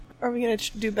Are we going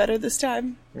to do better this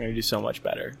time? We're going to do so much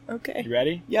better. Okay. You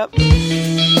ready? Yep.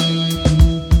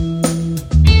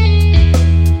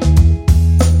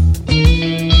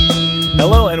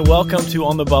 Hello and welcome to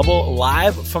On the Bubble,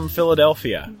 live from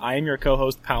Philadelphia. I am your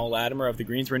co-host, Powell Latimer of the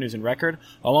Greensboro News and Record.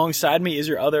 Alongside me is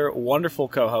your other wonderful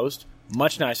co-host,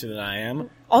 much nicer than I am.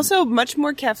 Also, much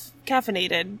more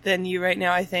caffeinated than you right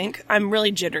now, I think. I'm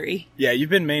really jittery. Yeah, you've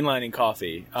been mainlining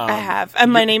coffee. I have.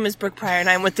 And my name is Brooke Pryor, and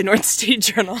I'm with the North State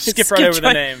Journal. Skip right over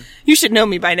the name. You should know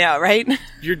me by now, right?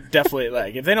 You're definitely,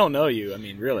 if they don't know you, I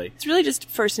mean, really. It's really just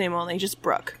first name only, just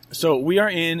Brooke. So we are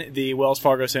in the Wells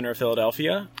Fargo Center of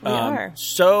Philadelphia. We are.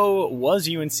 So was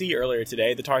UNC earlier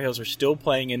today. The Tar Heels are still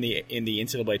playing in the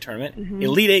NCAA tournament. Mm-hmm.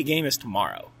 Elite Eight game is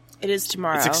tomorrow. It is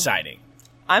tomorrow. It's exciting.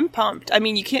 I'm pumped. I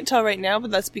mean, you can't tell right now, but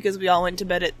that's because we all went to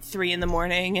bed at 3 in the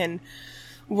morning and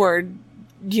were,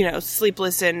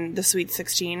 sleepless in the Sweet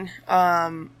 16. Is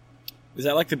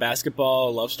that like the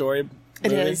basketball love story?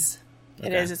 It is. Okay.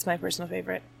 It is. It's my personal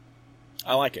favorite.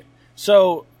 I like it.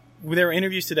 So there were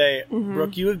interviews today. Mm-hmm.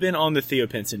 Brooke, you have been on the Theo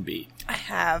Pinson beat. I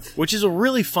have. Which is a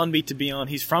really fun beat to be on.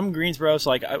 He's from Greensboro,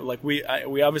 so we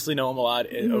obviously know him a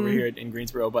lot over here in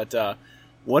Greensboro. But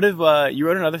what if you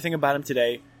wrote another thing about him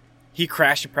today? He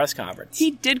crashed a press conference.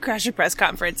 He did crash a press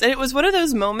conference. And it was one of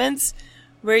those moments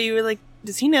where you were like,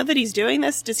 does he know that he's doing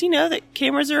this? Does he know that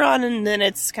cameras are on? And then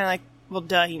it's kind of like, well,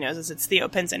 duh, he knows this. It's Theo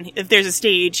Pinson. If there's a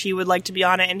stage, he would like to be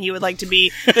on it, and he would like to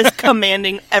be just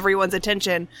commanding everyone's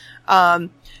attention.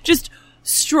 Just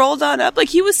strolled on up. Like,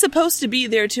 he was supposed to be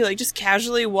there, too. Like, just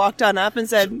casually walked on up and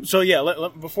said... So yeah, we're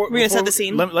going to set the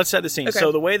scene? Let's set the scene. Okay.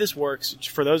 So the way this works,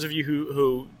 for those of you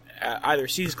who either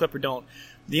see this clip or don't,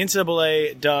 the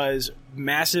NCAA does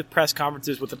massive press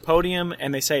conferences with a podium,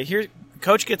 and they say, here,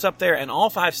 coach gets up there, and all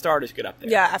 5 starters get up there.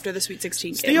 Yeah, after the Sweet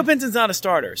 16 game. Theo Pinson's not a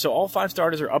starter, so all 5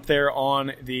 starters are up there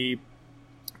on the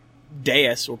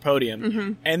dais or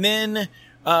podium, and then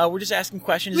we're just asking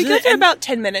questions. We go through about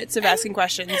 10 minutes of asking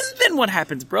questions. And then what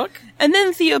happens, Brooke? And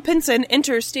then Theo Pinson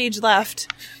enters stage left,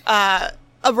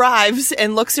 arrives,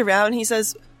 and looks around. He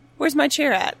says, where's my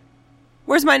chair at?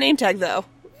 Where's my name tag, though?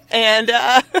 And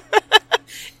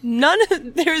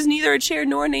there's neither a chair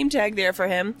nor a name tag there for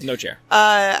him. No chair.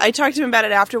 I talked to him about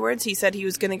it afterwards. He said he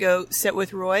was going to go sit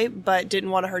with Roy, but didn't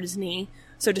want to hurt his knee,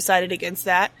 so decided against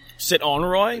that. Sit on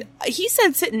Roy? He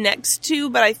said sit next to,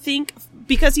 but I think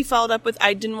because he followed up with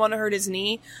I didn't want to hurt his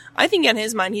knee, I think in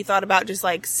his mind he thought about just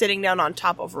sitting down on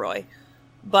top of Roy,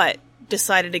 but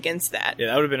decided against that. Yeah,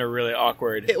 that would have been a really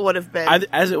awkward... It would have been.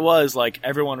 As it was,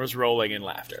 everyone was rolling in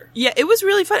laughter. Yeah, it was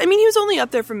really fun. I mean, he was only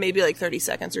up there for maybe 30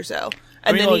 seconds or so.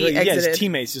 And then he exited. His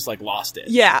teammates just lost it.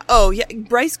 Yeah. Oh, yeah.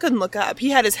 Bryce couldn't look up. He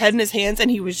had his head in his hands and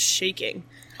he was shaking.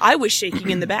 I was shaking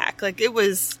in the back. It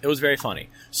was very funny.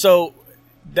 So,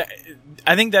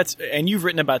 I think that's... And you've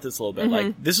written about this a little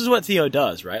bit. This is what Theo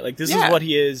does, right? This is what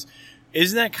he is.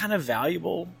 Isn't that kind of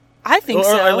valuable? I think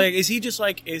so. Or is he just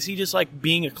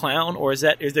being a clown, or is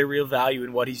there real value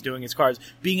in what he's doing as far as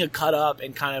being a cut up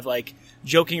and kind of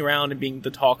joking around and being the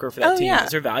talker for that team? Yeah.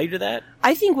 Is there value to that?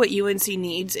 I think what UNC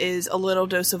needs is a little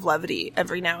dose of levity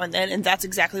every now and then, and that's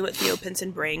exactly what Theo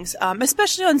Pinson brings,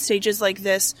 especially on stages like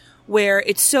this where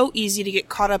it's so easy to get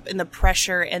caught up in the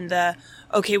pressure and the,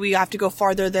 okay, we have to go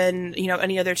farther than,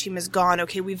 any other team has gone.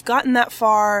 Okay, we've gotten that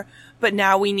far, but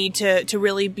now we need to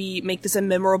really make this a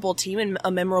memorable team and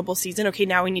a memorable season. Okay,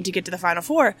 now we need to get to the Final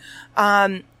Four.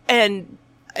 And in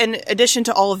addition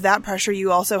to all of that pressure,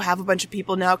 you also have a bunch of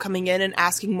people now coming in and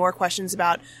asking more questions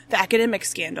about the academic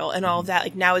scandal and all of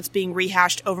that. Now it's being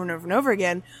rehashed over and over and over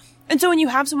again. And so when you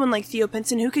have someone like Theo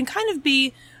Pinson who can kind of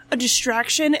be a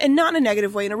distraction, and not in a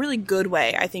negative way, in a really good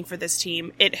way, I think, for this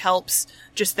team, it helps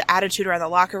just the attitude around the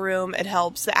locker room. It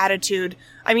helps the attitude.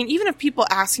 I mean, even if people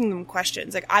asking them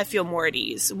questions, I feel more at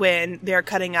ease when they're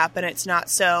cutting up and it's not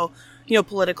so,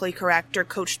 politically correct or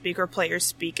coach speak or players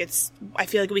speak. I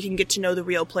feel like we can get to know the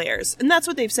real players. And that's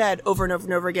what they've said over and over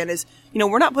and over again is,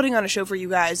 we're not putting on a show for you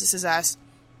guys. This is us.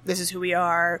 This is who we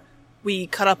are. We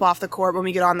cut up off the court. When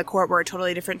we get on the court, we're a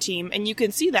totally different team. And you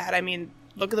can see that. I mean,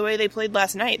 look at the way they played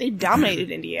last night. They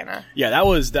dominated Indiana. Yeah, that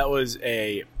was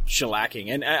a shellacking.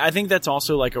 And I think that's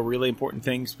also a really important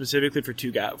thing specifically for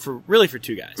two guys.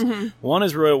 One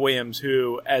is Roy Williams,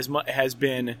 who has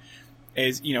been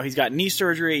he's got knee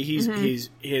surgery.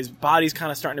 His body's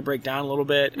kind of starting to break down a little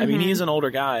bit. I mean, he's an older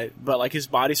guy, but his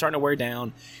body's starting to wear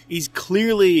down. He's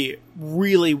clearly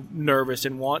really nervous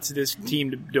and wants this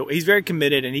team to do. He's very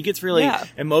committed, and he gets really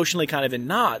emotionally kind of in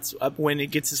knots up when it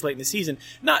gets this late in the season.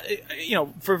 Not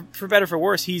for better or for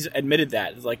worse, he's admitted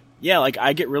that. It's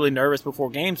I get really nervous before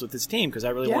games with this team because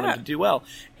I really want them to do well.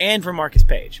 And for Marcus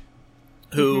Page.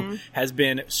 who has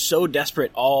been so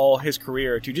desperate all his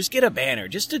career to just get a banner,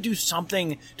 just to do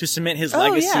something to cement his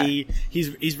legacy. Yeah.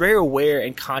 He's very aware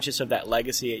and conscious of that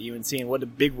legacy at UNC and what a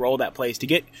big role that plays to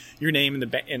get your name in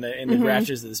the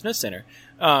rafters of the Smith Center.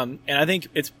 And I think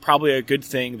it's probably a good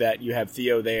thing that you have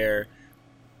Theo there,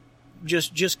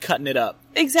 just cutting it up,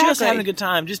 exactly, just having a good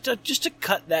time, just to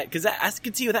cut that, because I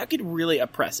could see that could get really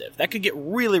oppressive. That could get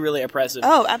really, really oppressive.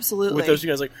 Oh, absolutely. With those two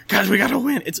guys, like, guys, we got to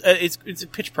win. It's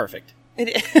pitch perfect.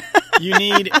 You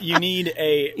need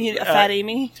a Fat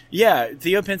Amy. Yeah,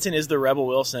 Theo Pinson is the Rebel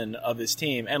Wilson of this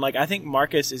team, and like I think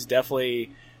Marcus is definitely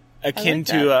akin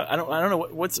to I don't know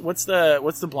what's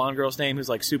the blonde girl's name who's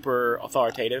like super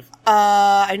authoritative.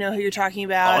 I know who you're talking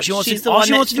about. All she wants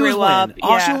to do is win.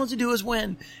 All she wants to do is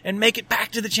win and make it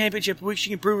back to the championship where she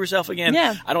can prove herself again.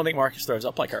 Yeah. I don't think Marcus throws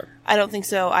up like her. I don't think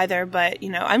so either, but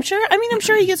I'm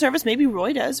sure he gets nervous. Maybe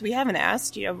Roy does. We haven't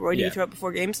asked. Roy, do you throw up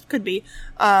before games? Could be.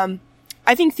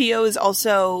 I think Theo is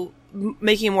also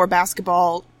making a more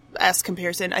basketball-esque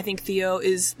comparison. I think Theo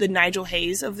is the Nigel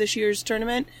Hayes of this year's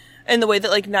tournament. In the way that,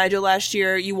 like, Nigel last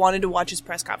year, you wanted to watch his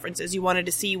press conferences. You wanted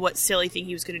to see what silly thing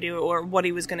he was going to do or what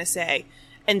he was going to say.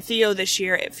 And Theo this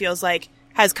year, it feels like,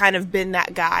 has kind of been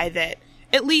that guy that,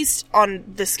 at least on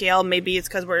the scale, maybe it's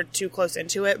because we're too close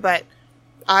into it, but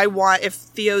if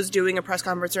Theo's doing a press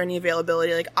conference or any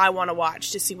availability, like, I want to watch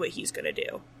to see what he's going to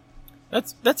do.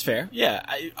 That's fair. Yeah,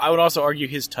 I would also argue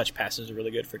his touch passes are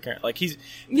really good for Carolina.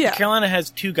 Like Carolina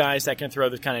has two guys that can throw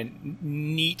the kind of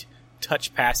neat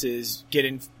touch passes, get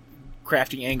in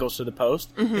crafty angles to the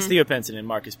post. It's Theo Pinson and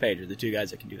Marcus Page are the two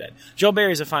guys that can do that. Joe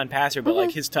Barry's a fine passer, but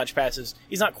like his touch passes,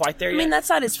 he's not quite there yet. I mean, that's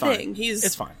not his thing.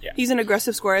 It's fine. Yeah, he's an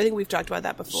aggressive scorer. I think we've talked about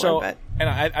that before. And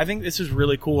I think this is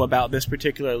really cool about this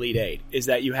particular Elite Eight is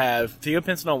that you have Theo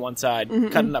Pinson on one side,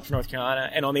 cutting up for North Carolina,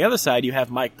 and on the other side you have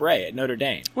Mike Bray at Notre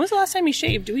Dame. When was the last time he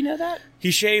shaved? Do we know that? He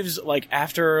shaves like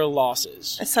after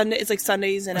losses. It's like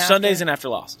Sundays and after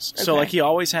losses. Okay. So like he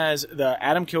always has the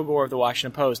Adam Kilgore of the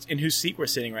Washington Post, in whose seat we're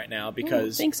sitting right now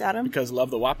because thanks, Adam. Because love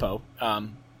the WAPO.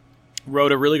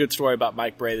 Wrote a really good story about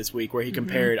Mike Bray this week where he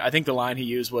compared, I think the line he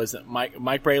used was that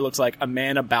Mike Bray looks like a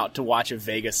man about to watch a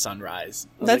Vegas sunrise.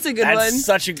 That's a good one. That's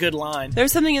such a good line.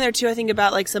 There's something in there too, I think,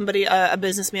 about like somebody, a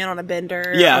businessman on a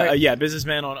bender. Yeah,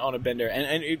 businessman on a bender.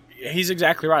 And he's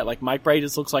exactly right. Like Mike Bray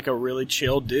just looks like a really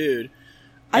chill dude.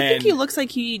 I think he looks like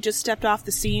he just stepped off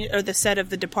the scene or the set of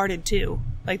The Departed too.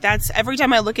 Like that's, every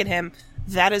time I look at him,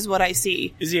 that is what I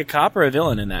see. Is he a cop or a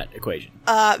villain in that equation?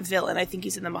 Villain. I think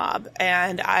he's in the mob.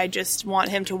 And I just want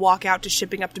him to walk out to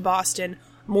Shipping Up to Boston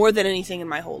more than anything in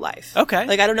my whole life. Okay.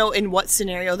 Like, I don't know in what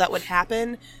scenario that would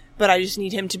happen, but I just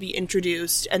need him to be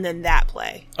introduced and then that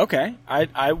play. Okay.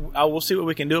 I will see what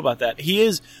we can do about that. He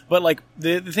is, but like,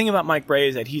 the thing about Mike Bray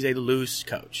is that he's a loose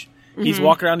coach. He's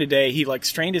walking around today. He like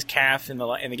strained his calf in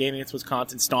the game against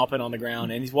Wisconsin, stomping on the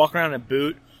ground, and he's walking around in a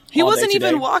boot. He wasn't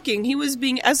even walking. He was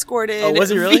being escorted. Oh, was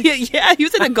he really? Yeah, he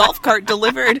was in a golf cart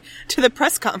delivered to the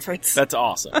press conference. That's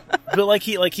awesome. But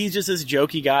he's just this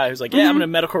jokey guy who's like, yeah, I'm in a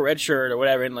medical red shirt or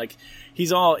whatever, and like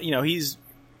he's all, he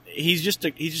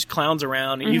just clowns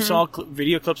around. And you saw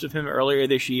video clips of him earlier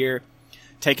this year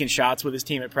taking shots with his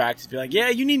team at practice, be like,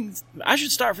 yeah, I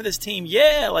should start for this team.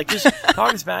 Yeah, like just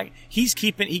talking back. He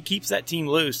keeps that team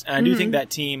loose, and I do think that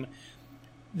team.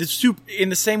 In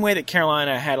the same way that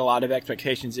Carolina had a lot of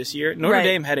expectations this year, Notre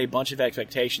Dame had a bunch of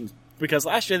expectations because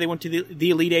last year they went to the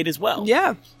Elite Eight as well.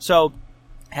 Yeah. So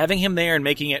having him there and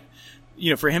making it,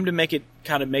 for him to make it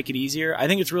easier, I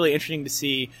think it's really interesting to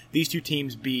see these two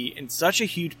teams be in such a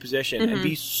huge position and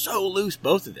be so loose,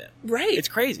 both of them. Right. It's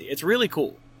crazy. It's really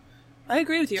cool. I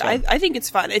agree with you. So, I think it's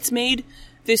fun. It's made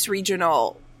this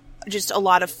regional just a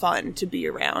lot of fun to be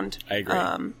around. I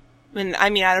agree. And I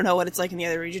mean, I don't know what it's like in the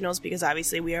other regionals because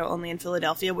obviously we are only in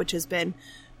Philadelphia, which has been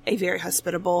a very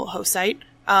hospitable host site.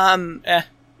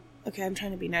 Okay, I'm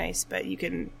trying to be nice, but you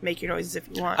can make your noises if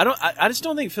you want. I just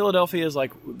don't think Philadelphia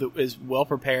is well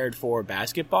prepared for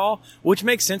basketball, which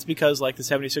makes sense because like the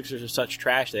 76ers are such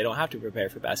trash, they don't have to prepare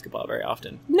for basketball very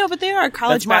often. No, but they are a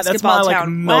college basketball town. That's my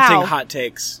melting hot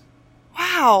takes.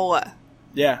 Wow.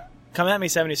 Yeah. Come at me,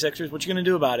 76ers. What you going to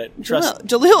do about it?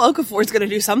 Jahlil Okafor's going to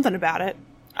do something about it.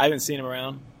 I haven't seen him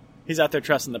around. He's out there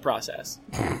trusting the process.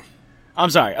 I'm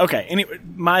sorry. Okay. Anyway,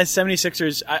 my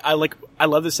 76ers, I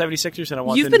love the 76ers and I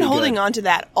want them to be You've been holding on to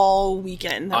that all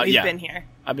weekend that we've been here.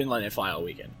 I've been letting it fly all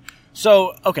weekend.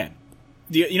 So, okay.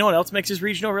 You know what else makes this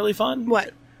regional really fun?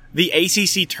 What? The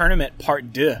ACC tournament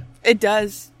part 2. It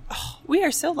does. Oh, we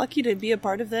are so lucky to be a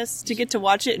part of this, to get to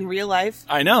watch it in real life.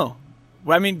 I know.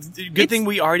 Well, I mean, good thing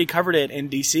we already covered it in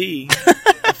D.C.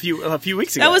 a few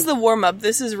weeks ago. That was the warm-up.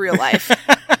 This is real life.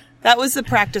 That was the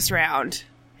practice round.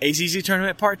 ACC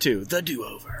Tournament Part 2, the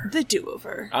do-over. The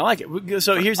do-over. I like it.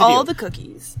 So here's the All deal. the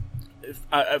cookies.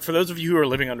 For those of you who are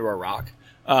living under a rock...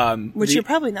 Which you're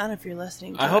probably not if you're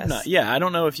listening to I hope not. Yeah, I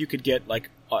don't know if you could get like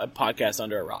a podcast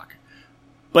under a rock.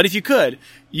 But if you could,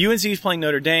 UNC is playing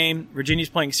Notre Dame, Virginia's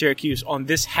playing Syracuse on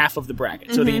this half of the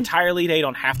bracket. So the entire Elite Eight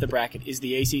on half the bracket is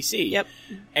the ACC. Yep.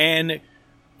 And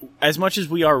as much as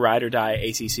we are ride or die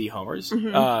ACC homers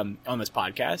on this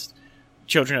podcast,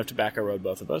 children of Tobacco Road,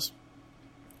 both of us,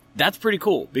 that's pretty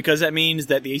cool because that means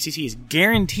that the ACC is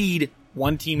guaranteed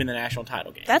one team in the national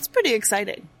title game. That's pretty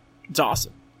exciting. It's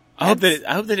awesome. I hope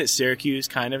that it's Syracuse,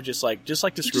 kind of just like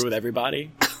to screw with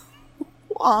everybody.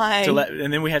 Why?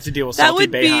 And then we have to deal with that Salty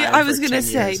would be. Bayheim I was going to for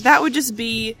 10 say years. that would just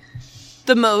be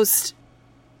the most.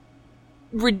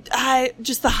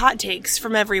 Just the hot takes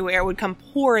from everywhere would come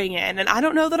pouring in, and I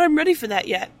don't know that I'm ready for that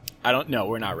yet. I don't know.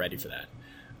 We're not ready for that.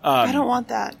 I don't want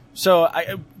that. So,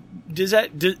 does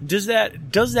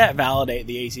that validate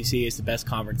the ACC as the best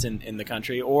conference in the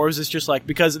country, or is this just like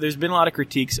because there's been a lot of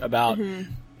critiques about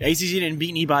ACC didn't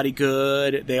beat anybody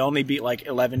good, they only beat like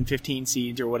 11, 15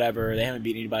 seeds or whatever, they haven't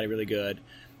beat anybody really good.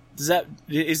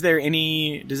 Is there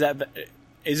any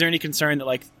concern that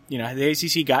like has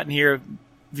the ACC gotten here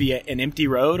via an empty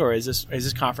road, or is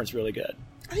this conference really good?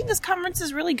 I think this conference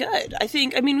is really good.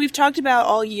 I mean, we've talked about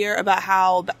all year about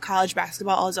how college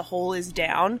basketball as a whole is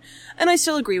down, and I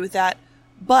still agree with that.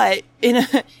 But in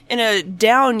a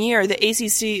down year, the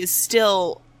ACC is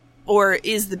still, or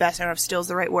is the best. I don't know if "still" is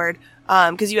the right word,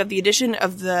 because you have the addition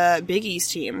of the Big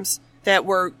East teams that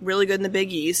were really good in the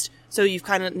Big East. So you've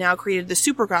kind of now created the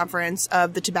super conference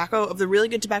of the really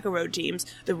good Tobacco Road teams,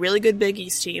 the really good Big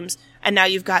East teams, and now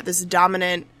you've got this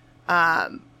dominant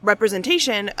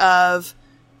representation of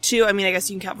two. I mean, I guess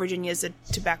you can count Virginia as a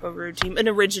Tobacco Road team, an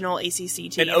original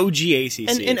ACC team, an OG ACC,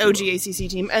 an OG ACC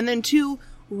team, and then two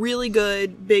really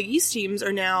good Big East teams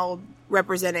are now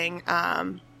representing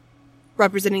the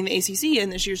ACC in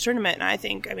this year's tournament. And I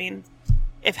think,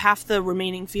 if half the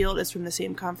remaining field is from the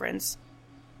same conference.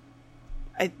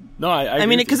 I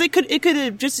mean, because it could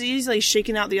have just easily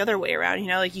shaken out the other way around.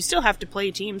 Like you still have to play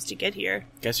teams to get here.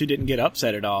 Guess who didn't get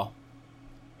upset at all?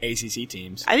 ACC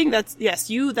teams. I think that's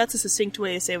a succinct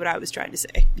way to say what I was trying to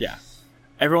say. Yeah,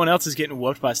 everyone else is getting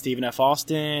whooped by Stephen F.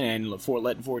 Austin and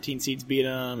letting 14 seeds beat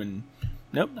them, and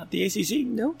nope, not the ACC.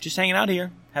 Nope, just hanging out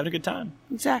here, having a good time.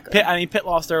 Exactly. Pitt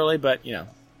lost early, but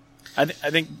I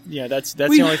think that's the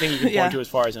only thing you can point to as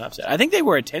far as an upset. I think they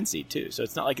were a 10 seed too, so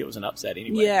it's not like it was an upset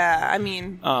anyway. Yeah, I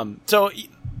mean, so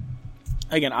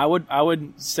again, I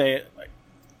would say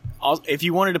if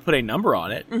you wanted to put a number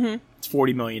on it, it's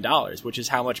 $40 million, which is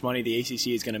how much money the ACC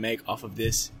is going to make off of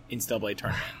this NCAA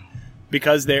tournament.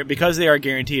 Because they are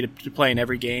guaranteed to play in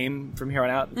every game from here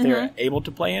on out that they're able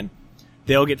to play in,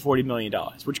 they'll get $40 million,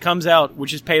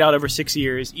 which is paid out over 6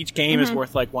 years. Each game is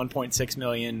worth like $1.6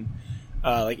 million.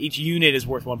 Like each unit is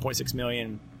worth $1.6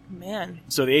 million. Man.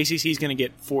 So the ACC is going to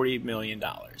get $40 million.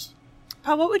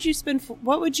 Paul, what would you spend?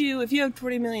 If you have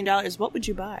 $40 million? What would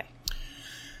you buy?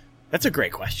 That's a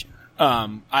great question.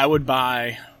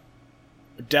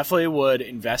 Definitely would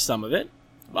invest some of it,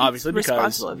 obviously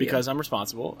because I'm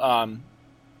responsible.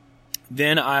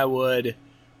 Then I would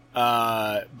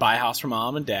buy a house for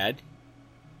mom and dad.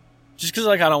 Just because,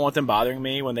 I don't want them bothering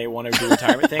me when they want to do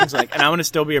retirement things. And I'm going to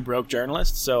still be a broke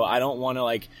journalist, so I don't want to,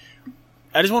 I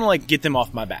just want to, get them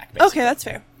off my back, basically. Okay, that's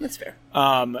fair. That's fair.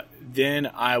 Then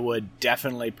I would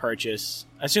definitely purchase...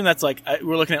 I assume that's,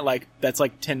 we're looking at, that's,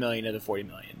 $10 million of the $40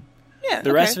 million. Yeah,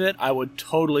 The rest of it, I would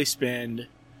totally spend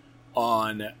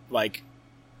on,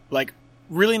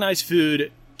 really nice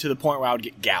food to the point where I would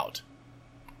get gout.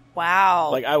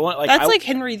 Wow. That's like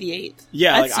Henry VIII.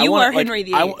 Yeah. That's, you are Henry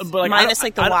VIII. Minus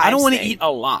the wives I don't want to eat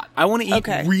a lot. I want to eat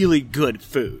really good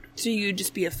food. So you'd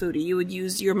just be a foodie. You would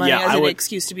use your money as an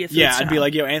excuse to be a food star. I'd be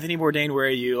like, Anthony Bourdain, where are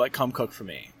you? Come cook for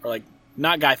me. Or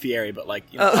not Guy Fieri, but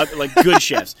good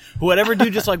chefs. Whoever do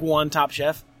just one top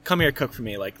chef, come here, cook for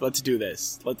me. Let's do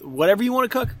this. Whatever you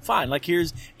want to cook, fine.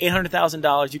 Here's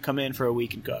 $800,000. You come in for a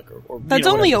week and cook. Or That's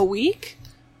only a week?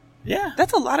 Yeah.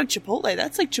 That's a lot of Chipotle.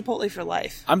 That's like Chipotle for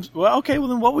life. Okay, well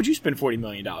then what would you spend $40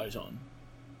 million on?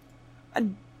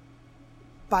 I'd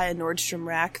buy a Nordstrom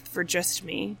rack for just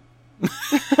me.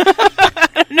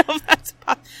 I don't know if that's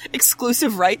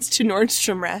exclusive rights to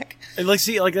Nordstrom rack.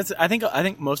 That's I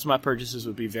think most of my purchases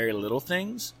would be very little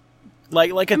things. A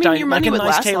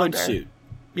nice tailored suit.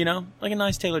 A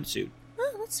nice tailored suit.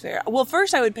 Oh, that's fair. Well,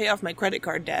 first I would pay off my credit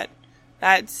card debt.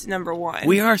 That's number one.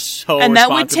 We are so and that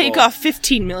would take off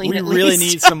 $15 million. We at really least.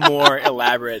 need some more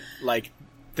elaborate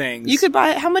things. You could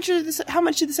buy. How much did the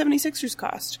 76ers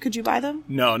cost? Could you buy them?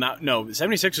 No. The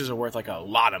 76ers are worth like a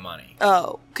lot of money.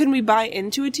 Oh, couldn't we buy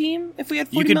into a team if we had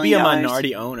 $40 You could million? be a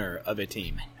minority owner of a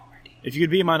team. If you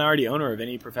could be a minority owner of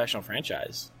any professional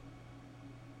franchise,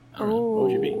 I don't know, what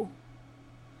would you be?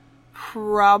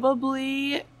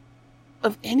 Probably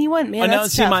of anyone. Man,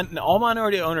 that's tough. All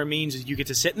minority owner means is you get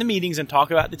to sit in the meetings and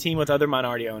talk about the team with other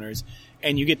minority owners,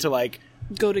 and you get to like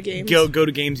go to games. Go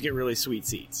to games, get really sweet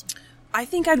seats. I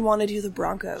think I'd want to do the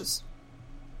Broncos.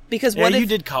 Because what if you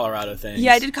did Colorado things?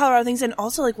 Yeah, I did Colorado things, and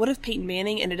also like, what if Peyton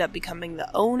Manning ended up becoming the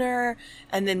owner,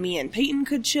 and then me and Peyton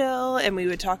could chill, and we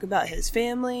would talk about his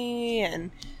family,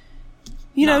 and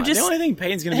just the only thing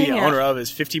Peyton's going to be the owner of is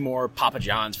 50 more Papa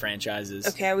John's franchises.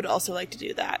 Okay, I would also like to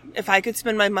do that if I could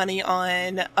spend my money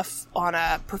on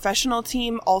a professional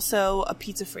team, also a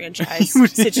pizza franchise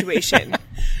situation.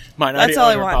 Minority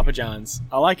owner of Papa John's.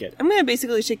 I like it. I'm going to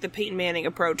basically take the Peyton Manning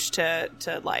approach to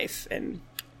life and.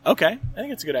 Okay, I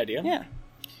think it's a good idea.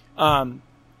 Yeah.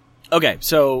 Okay,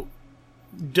 so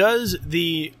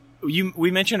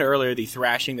we mentioned earlier the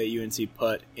thrashing that UNC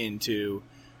put into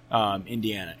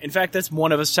Indiana. In fact, that's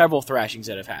one of several thrashings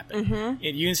that have happened.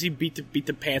 Mm-hmm. UNC beat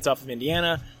the pants off of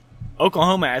Indiana.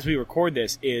 Oklahoma, as we record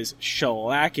this, is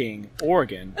shellacking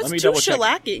Oregon. That's two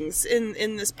shellackings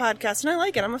in this podcast, and I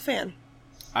like it. I'm a fan.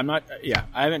 I'm not. Yeah,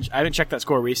 I haven't checked that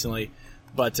score recently.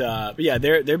 But yeah,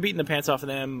 they're beating the pants off of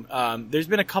them. There's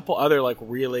been a couple other like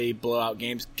really blowout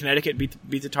games. Connecticut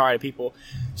beat the tar out of people.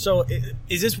 So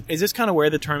is this kind of where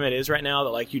the tournament is right now? That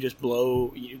like you just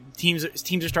teams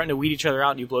are starting to weed each other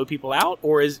out and you blow people out,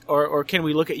 or can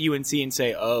we look at UNC and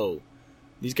say, oh,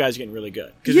 these guys are getting really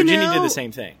good? Because Virginia did the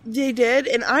same thing. They did,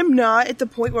 and I'm not at the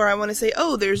point where I want to say,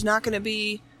 oh, there's not going to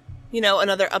be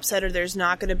another upset, or there's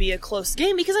not going to be a close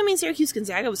game, because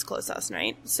Syracuse-Gonzaga was close last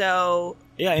night. So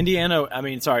yeah,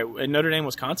 Notre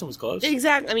Dame-Wisconsin was close.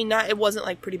 Exactly. it wasn't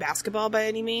like pretty basketball by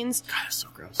any means. God, that's so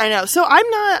gross. I know. So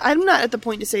I'm not at the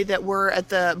point to say that we're at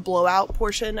the blowout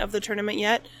portion of the tournament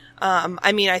yet.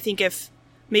 I think if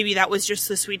maybe that was just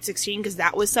the Sweet 16 because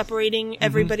that was separating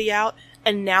everybody out,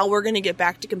 and now we're going to get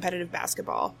back to competitive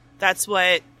basketball. That's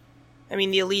what.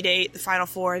 The Elite Eight, the Final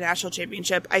Four, National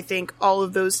Championship, I think all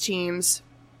of those teams,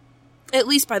 at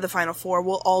least by the Final Four,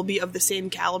 will all be of the same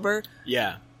caliber.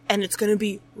 Yeah. And it's going to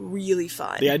be really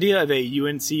fun. The idea of a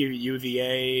UNC or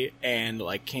UVA and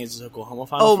like Kansas Oklahoma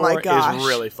Final Four is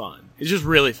really fun. It's just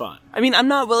really fun. I'm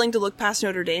not willing to look past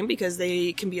Notre Dame because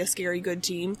they can be a scary good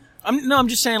team. I'm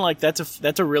just saying like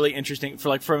that's a really interesting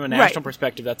from a national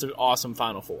perspective. That's an awesome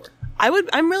Final Four.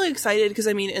 I'm really excited because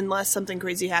unless something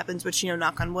crazy happens, which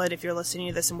knock on wood, if you're listening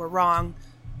to this and we're wrong,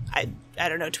 I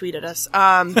don't know, tweet at us.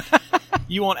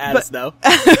 You won't add us though.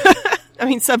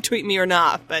 Subtweet me or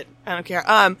not, but I don't care.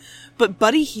 But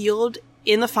Buddy Hield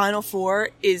in the Final Four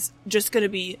is just going to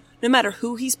be, no matter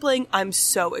who he's playing, I'm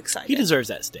so excited. He deserves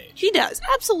that stage. He does,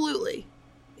 absolutely.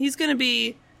 He's going to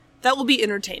be. That will be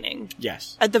entertaining.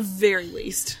 Yes. At the very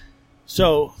least.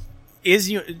 So,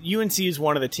 UNC is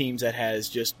one of the teams that has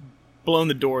just blown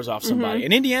the doors off somebody. Mm-hmm.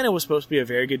 And Indiana was supposed to be a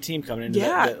very good team coming into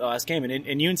the last game.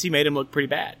 And UNC made him look pretty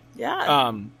bad.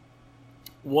 Yeah.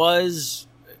 Can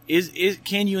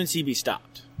UNC be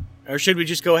stopped? Or should we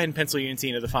just go ahead and pencil UNC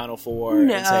into the Final Four and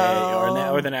say,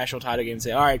 or the national title game and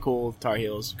say, all right, cool, Tar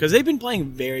Heels? Because they've been playing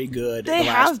very good. They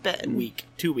have been. Week,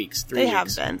 2 weeks, 3 weeks. They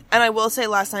have been. And I will say,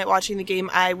 last night watching the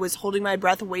game, I was holding my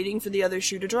breath, waiting for the other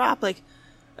shoe to drop. Like,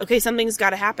 okay, something's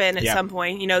got to happen at some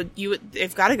point.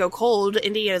 They've got to go cold.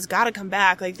 Indiana's got to come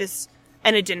back like this,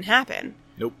 and it didn't happen.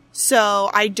 Nope. So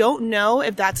I don't know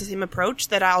if that's the same approach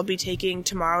that I'll be taking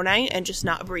tomorrow night and just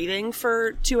not breathing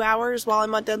for 2 hours while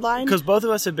I'm at deadline. Because both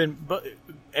of us have been.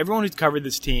 Everyone who's covered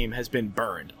this team has been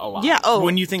burned a lot. Yeah. Oh.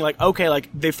 When you think like, okay, like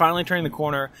they finally turned the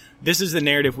corner. This is the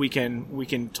narrative we can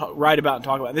write about and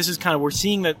talk about. This is kind of we're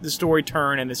seeing the story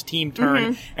turn and this team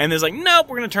turn, and there's like, nope,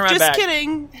 we're going to turn right back. Just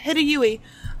kidding. Hit a Yui.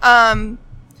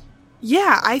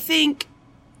 Yeah, I think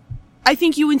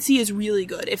UNC is really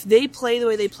good. If they play the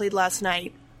way they played last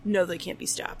night, no, they can't be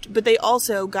stopped. But they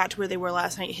also got to where they were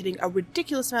last night, hitting a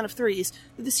ridiculous amount of threes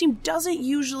that this team doesn't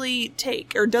usually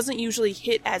take, or doesn't usually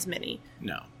hit as many.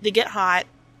 No. They get hot,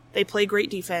 they play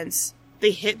great defense, they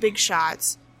hit big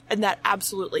shots, and that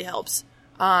absolutely helps.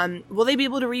 Will they be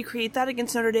able to recreate that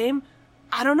against Notre Dame?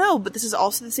 I don't know, but this is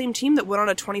also the same team that went on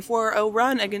a 24-0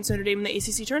 run against Notre Dame in the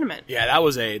ACC tournament. Yeah, that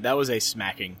was a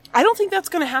smacking. I don't think that's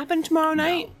going to happen tomorrow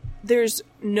night. No. There's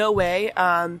no way.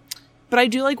 But I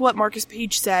do like what Marcus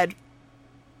Page said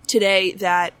today,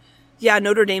 that Yeah,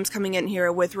 Notre Dame's coming in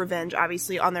here with revenge,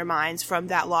 obviously, on their minds from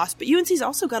that loss. But UNC's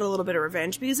also got a little bit of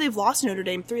revenge because they've lost Notre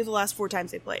Dame 3 of the last 4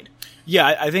 times they played.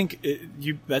 Yeah, I think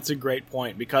that's a great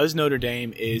point. Because Notre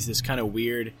Dame is this kind of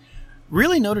weird...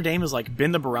 Really, Notre Dame has like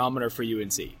been the barometer for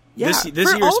UNC. Yeah, this for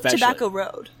year all especially. of Tobacco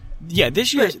Road. Yeah,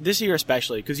 this year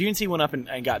especially, because UNC went up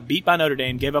and got beat by Notre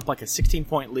Dame, gave up like a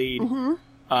 16-point lead,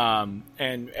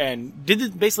 and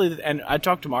did basically. And I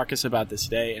talked to Marcus about this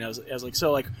today, and I was like,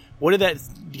 so like, what did that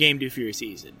game do for your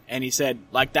season? And he said,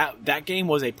 like that game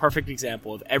was a perfect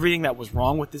example of everything that was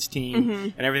wrong with this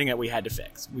team and everything that we had to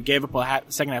fix. We gave up a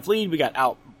second half lead, we got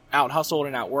out hustled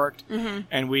and outworked,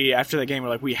 and we after that game we're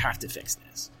like, we have to fix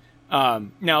this.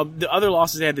 Now the other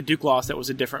losses, they had the Duke loss. That was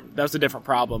a different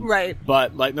problem. Right.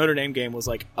 But like Notre Dame game was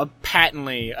like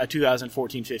patently a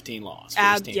 2014-15 loss. For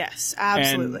this team. Yes,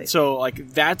 absolutely. And so like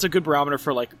that's a good barometer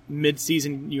for like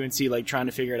mid-season UNC like trying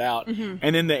to figure it out.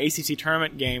 And then the ACC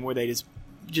tournament game where they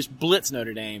just blitz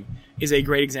Notre Dame is a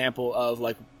great example of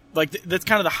like that's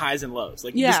kind of the highs and lows.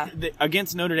 Like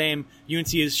against Notre Dame,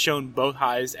 UNC has shown both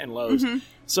highs and lows.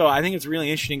 So I think it's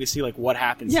really interesting to see like what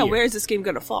happens. Yeah, here. where is this game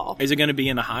going to fall? Is it going to be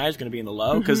in the high? Is it going to be in the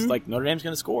low? Because like Notre Dame's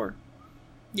going to score.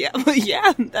 Yeah,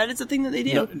 yeah, that is the thing that they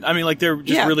do. No, I mean, like they're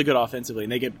just really good offensively,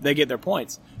 and they get their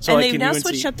points. So and like, they've now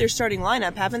switched up their starting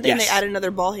lineup, haven't they? Yes. And they added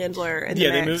another ball handler. In the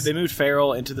mix. They moved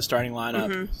Farrell into the starting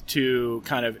lineup to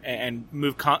kind of and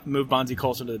move Bonzie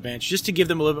Colson to the bench just to give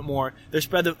them a little bit more.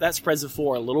 That spreads the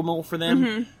floor a little more for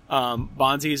them.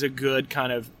 Bonzie is a good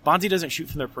kind of Bonzie doesn't shoot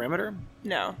from the perimeter.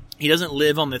 No, he doesn't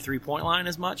live on the 3-point line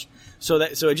as much. So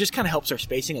it just kind of helps our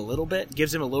spacing a little bit,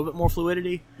 gives him a little bit more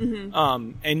fluidity.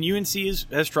 And UNC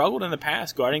has struggled in the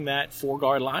past guarding that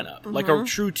 4-guard lineup, like a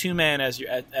true 2-man as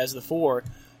the 4.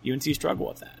 UNC struggle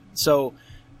with that. So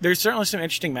there's certainly some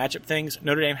interesting matchup things.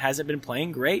 Notre Dame hasn't been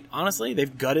playing great, honestly.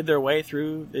 They've gutted their way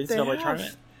through the NCAA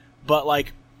tournament. But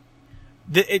like,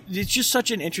 it's just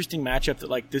such an interesting matchup that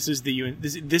like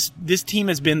this team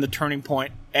has been the turning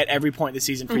point at every point this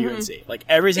season for UNC. Like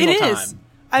every single time.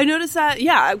 I noticed that,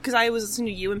 yeah, because I was listening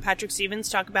to you and Patrick Stevens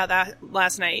talk about that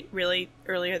last night, really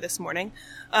earlier this morning,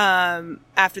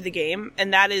 after the game.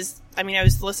 And that is, I mean, I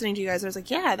was listening to you guys, and I was like,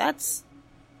 yeah,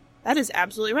 that is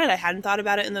absolutely right. I hadn't thought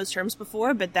about it in those terms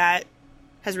before, but that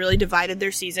has really divided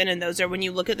their season. And those are, when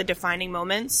you look at the defining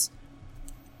moments,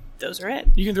 those are it.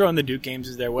 You can throw in the Duke games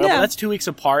as there. Well, but that's 2 weeks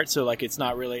apart, so like it's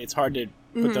not really, it's hard to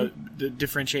put the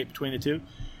differentiate between the two.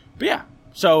 But yeah,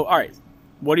 so all right,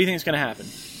 what do you think is going to happen?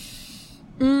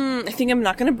 I think I'm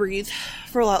not going to breathe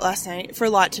for a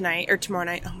lot tonight or tomorrow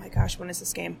night. Oh my gosh, when is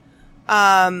this game?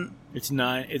 It's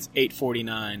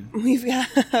 8:49. We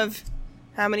have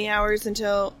how many hours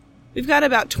until? We've got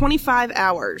about 25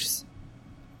 hours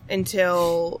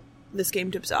until this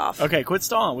game tips off. Okay, quit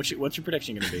stalling. What's your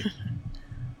prediction going to be?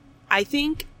 I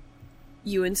think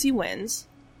UNC wins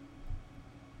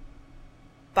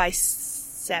by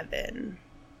 7.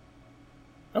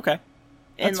 Okay.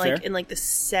 That's fair. In like the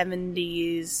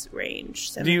 70s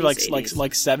range. 70s, do you like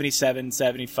 80s. 77,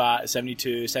 75,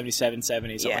 72, 77,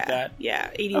 70, something like that? Yeah,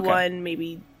 81,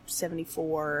 maybe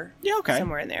 74. Yeah, okay.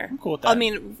 Somewhere in there. I'm cool with that. I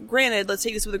mean, granted, let's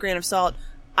take this with a grain of salt.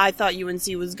 I thought UNC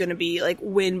was going to be like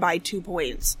win by 2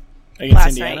 points against last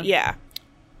Indiana? night. Yeah.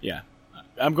 Yeah.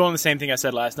 I'm going the same thing I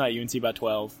said last night, UNC by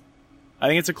 12. I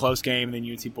think it's a close game, and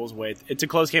then UNC pulls away. It's a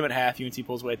close game at half, UNC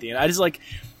pulls away at the end. I just like,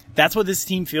 that's what this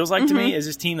team feels like to me, is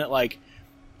this team that like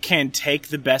can take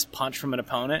the best punch from an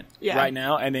opponent right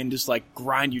now and then just like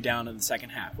grind you down in the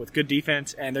second half with good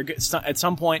defense. And they're good. At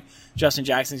some point, Justin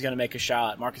Jackson's going to make a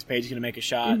shot. Marcus Page is going to make a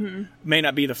shot. May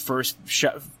not be the first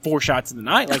 4 shots of the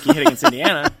night like he hit against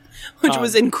Indiana, which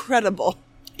was incredible.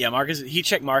 Yeah, Heat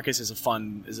check Marcus is a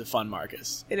fun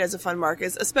Marcus. It is a fun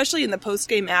Marcus, especially in the post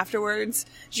game afterwards.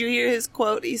 Did you hear his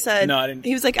quote? He said, "No, I didn't."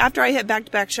 He was like, "After I hit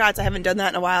back-to-back shots, I haven't done that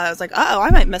in a while." I was like, "Oh,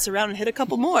 I might mess around and hit a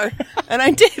couple more," and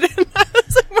I did. And I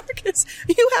was like, "Marcus,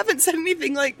 you haven't said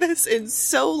anything like this in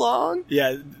so long."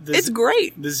 Yeah, it's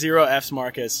great. The 0 F's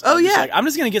Marcus. Oh yeah, I'm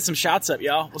just gonna get some shots up,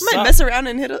 y'all. I might mess around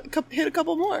and hit a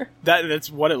couple more.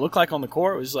 That's what it looked like on the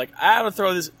court. It was like, I'm gonna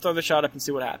throw the shot up and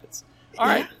see what happens. All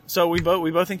right. So we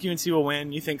both think UNC will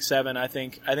win. You think 7. I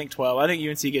think 12. I think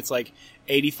UNC gets like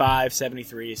 85,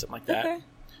 73, something like that. Okay.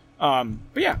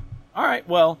 But yeah. All right.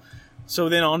 Well, so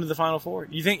then on to the Final Four.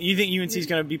 You think UNC is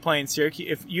going to be playing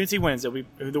Syracuse? If UNC wins,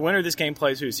 the winner of this game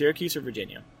plays who? Syracuse or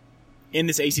Virginia? In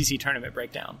this ACC tournament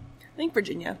breakdown. I think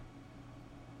Virginia.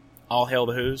 All hail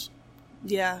the Who's?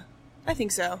 Yeah. I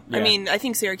think so. Yeah. I mean, I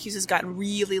think Syracuse has gotten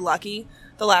really lucky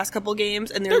the last couple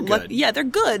games, and they're good. Yeah, they're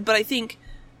good, but I think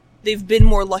they've been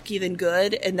more lucky than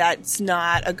good, and that's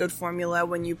not a good formula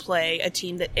when you play a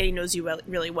team that A, knows you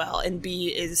really well, and B,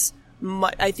 is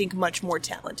I think, much more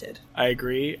talented. I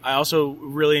agree. I also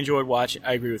really enjoyed watching.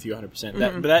 I agree with you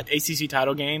 100%. But that ACC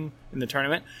title game in the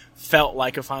tournament felt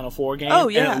like a Final Four game. Oh,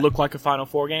 yeah. And it looked like a Final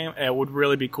Four game. And it would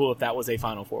really be cool if that was a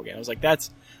Final Four game. I was like, that's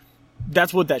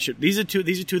what that should. These are two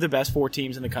of the best 4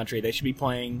 teams in the country. They should be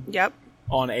playing. Yep.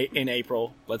 In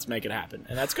April. Let's make it happen.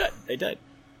 And that's good. They did.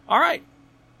 All right.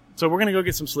 So we're gonna go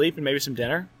get some sleep and maybe some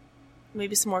dinner.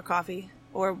 Maybe some more coffee,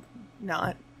 or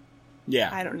not. Yeah.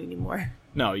 I don't need any more.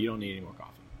 No, you don't need any more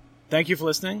coffee. Thank you for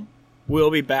listening.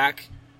 We'll be back